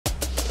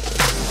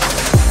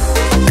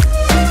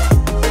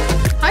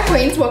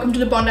welcome to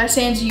the Bondi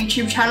Sands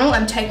YouTube channel.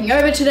 I'm taking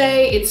over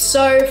today. It's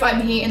Soph. I'm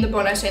here in the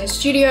Bondi Sands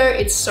studio.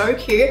 It's so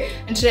cute.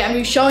 And today I'm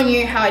going to be showing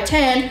you how I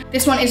tan.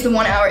 This one is the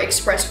 1 Hour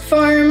Express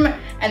Foam,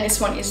 and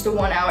this one is the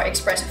 1 Hour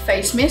Express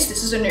Face Mist.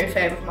 This is a new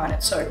favourite of mine.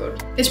 It's so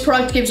good. This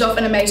product gives off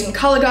an amazing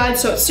colour guide,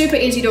 so it's super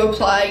easy to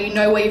apply. You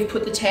know where you've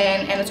put the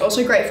tan, and it's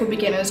also great for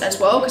beginners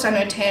as well, because I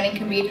know tanning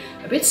can be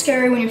a bit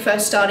scary when you're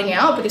first starting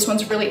out, but this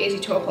one's really easy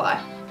to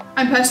apply.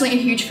 I'm personally a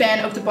huge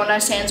fan of the Bondi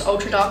Sands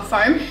Ultra Dark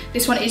Foam.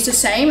 This one is the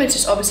same, it's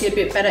just obviously a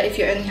bit better if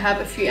you only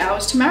have a few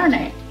hours to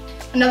marinate.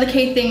 Another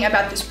key thing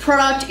about this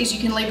product is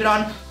you can leave it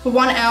on for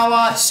 1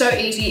 hour, so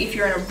easy if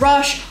you're in a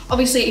rush.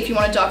 Obviously, if you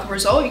want a darker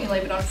result, you can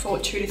leave it on for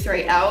 2 to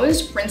 3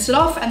 hours, rinse it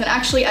off, and then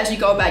actually as you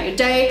go about your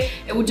day,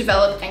 it will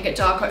develop and get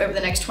darker over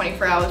the next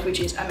 24 hours, which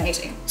is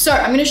amazing. So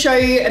I'm gonna show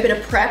you a bit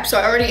of prep. So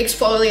I already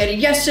exfoliated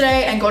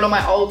yesterday and got all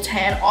my old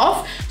tan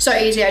off. So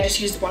easy, I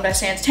just used the Bondi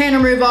Sands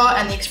tan remover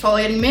and the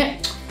exfoliating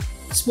mitt.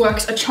 This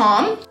works a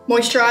charm.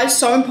 Moisturize,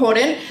 so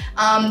important.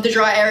 The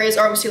dry areas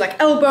are obviously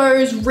like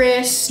elbows,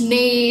 wrists,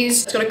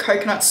 knees. It's got a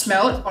coconut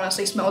smell. It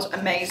honestly smells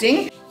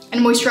amazing.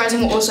 And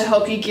moisturizing will also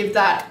help you give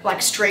that like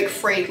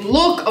streak-free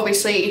look.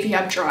 Obviously, if you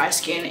have dry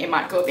skin, it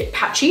might go a bit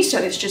patchy, so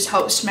this just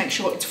helps to make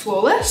sure it's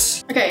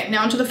flawless. Okay,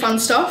 now onto the fun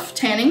stuff.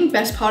 Tanning,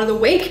 best part of the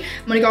week.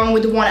 I'm gonna go in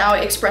with the 1 Hour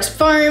Express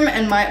Foam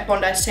and my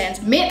Bondi Sands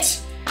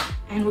mitt.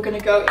 And we're gonna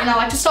go, and I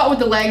like to start with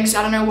the legs.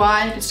 I don't know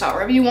why, you can start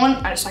wherever you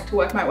want. I just like to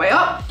work my way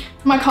up.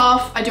 For my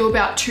calf, I do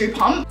about 2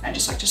 pumps. I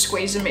just like to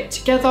squeeze the mitt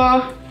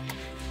together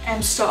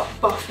and start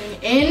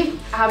buffing in.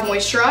 I have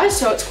moisturized,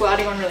 so it's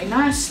gliding on really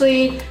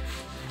nicely.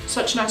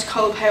 Such a nice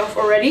color payoff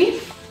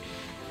already.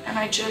 And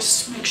I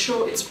just make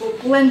sure it's all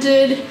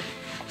blended,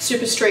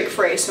 super streak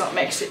free, so it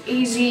makes it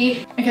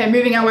easy. Okay,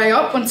 moving our way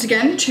up, once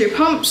again, 2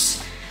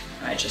 pumps.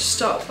 And I just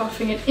start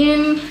buffing it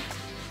in.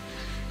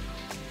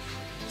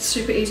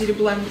 Super easy to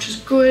blend, which is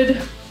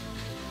good.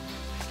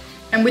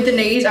 And with the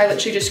knees, I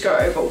literally just go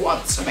over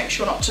once, so make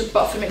sure not to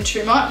buff them in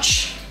too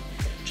much.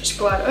 Just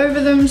glide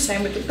over them,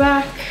 same with the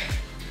back.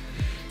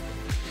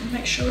 And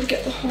make sure to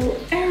get the whole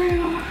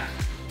area.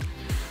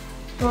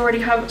 I already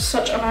have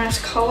such a nice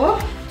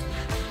color.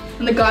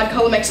 And the guide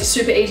color makes it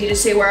super easy to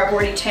see where I've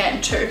already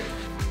tanned too.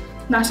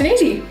 Nice and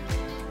easy.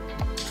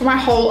 For my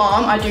whole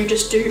arm, I do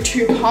just do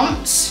 2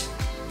 pumps.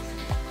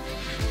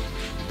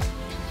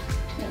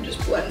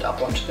 Blend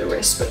up onto the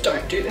wrist, but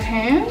don't do the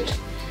hand.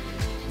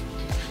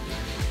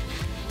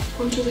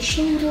 Onto the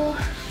shoulder.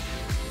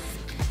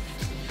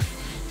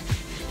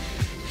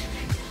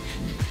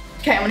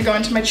 Okay, I'm gonna go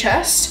into my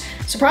chest.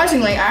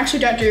 Surprisingly, I actually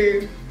don't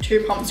do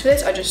 2 pumps for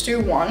this, I just do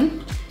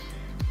 1.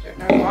 Don't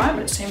know why,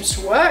 but it seems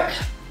to work.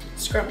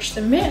 Scrunch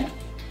the mitt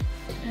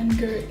and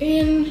go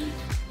in,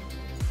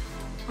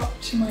 up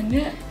to my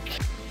neck.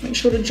 Make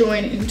sure to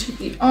join into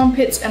the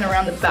armpits and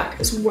around the back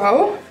as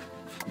well.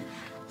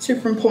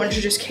 Super important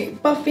to just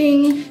keep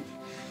buffing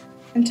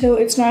until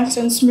it's nice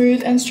and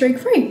smooth and streak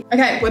free.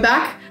 Okay, we're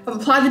back. I've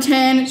applied the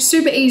tan,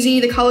 super easy.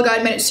 The color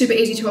guide made it super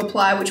easy to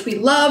apply, which we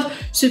love.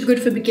 Super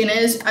good for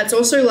beginners. It's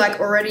also like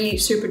already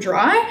super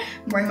dry.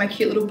 I'm wearing my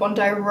cute little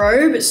Bondi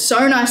robe. It's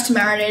so nice to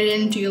marinate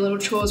in, do your little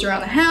chores around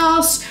the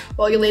house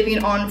while you're leaving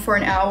it on for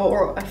an hour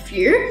or a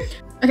few.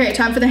 Okay,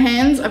 time for the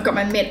hands. I've got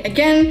my mitt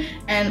again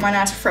and my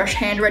nice fresh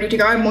hand ready to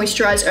go. I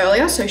moisturized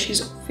earlier, so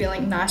she's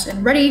feeling nice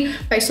and ready.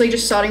 Basically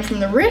just starting from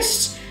the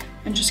wrist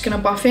and just gonna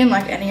buff in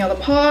like any other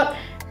part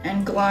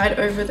and glide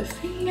over the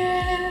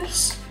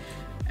fingers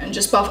and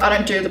just buff. I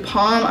don't do the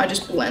palm, I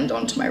just blend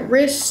onto my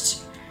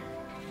wrist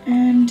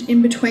and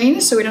in between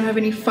so we don't have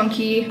any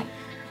funky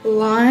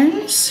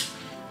lines.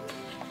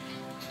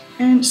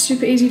 And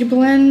super easy to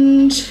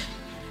blend.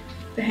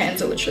 The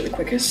hands are literally the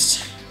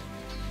quickest.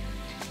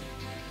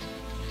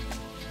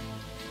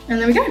 And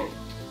there we go.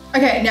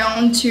 Okay, now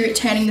on to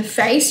tanning the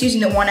face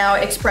using the 1 Hour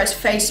Express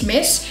Face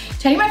Mist.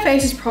 Tanning my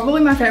face is probably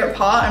my favorite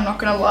part, I'm not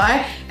gonna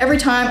lie. Every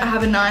time I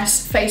have a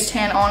nice face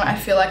tan on, I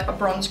feel like a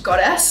bronze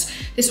goddess.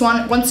 This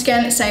one, once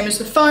again, same as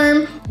the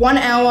foam, 1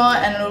 hour,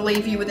 and it'll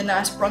leave you with a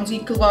nice bronzy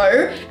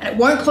glow, and it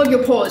won't clog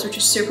your pores, which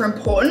is super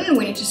important.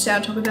 We need to stay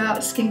on top of our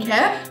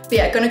skincare. But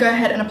yeah, gonna go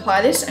ahead and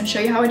apply this and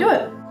show you how I do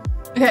it.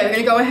 Okay, we're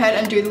gonna go ahead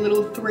and do the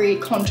little 3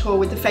 contour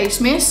with the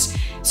face mist.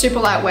 Super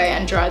lightweight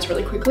and dries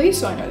really quickly,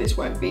 so I know this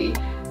won't be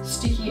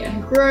sticky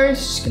and gross.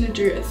 Just gonna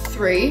do a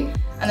 3,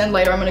 and then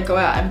later I'm gonna go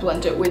out and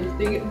blend it with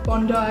the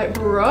Bondi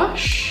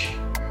brush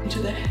into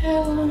the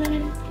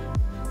hairline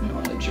and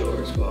on the jaw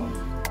as well.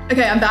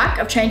 Okay, I'm back.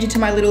 I've changed into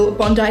my little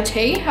Bondi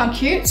tee. How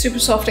cute, super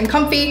soft and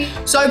comfy.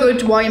 So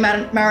good while you're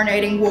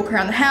marinating, walk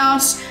around the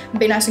house and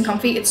be nice and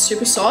comfy. It's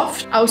super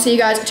soft. I will see you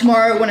guys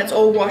tomorrow when it's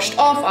all washed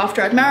off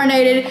after I've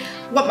marinated.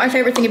 What my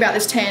favorite thing about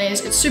this tan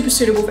is it's super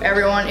suitable for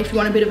everyone. If you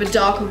want a bit of a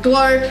darker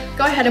glow,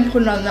 go ahead and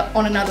put it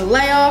on another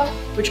layer,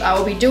 which I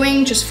will be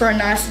doing just for a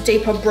nice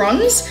deeper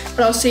bronze.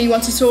 But I'll see you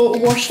once it's all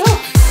washed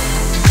off.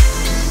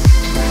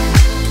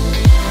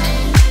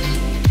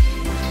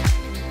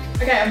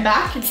 Okay, I'm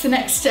back. It's the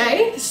next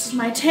day. This is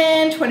my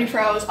tan, 24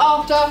 hours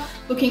after,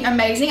 looking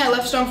amazing. I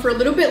left it on for a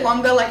little bit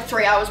longer, like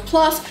 3 hours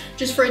plus,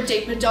 just for a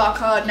deeper,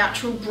 darker,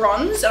 natural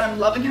bronze, and I'm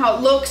loving how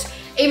it looks.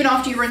 even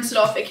after you rinse it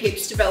off, it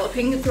keeps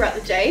developing throughout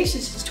the day. So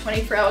this is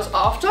 24 hours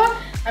after.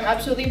 I'm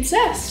absolutely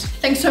obsessed.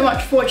 Thanks so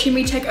much for watching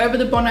me take over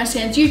the Bondi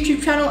Sands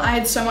YouTube channel. I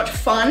had so much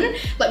fun.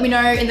 Let me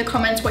know in the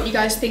comments what you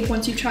guys think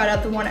once you've tried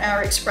out the 1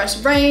 Hour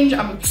Express range.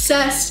 I'm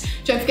obsessed.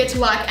 Don't forget to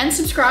like and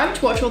subscribe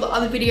to watch all the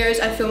other videos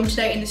I filmed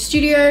today in the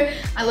studio.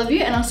 I love you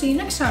and I'll see you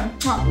next time.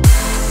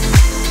 Mwah.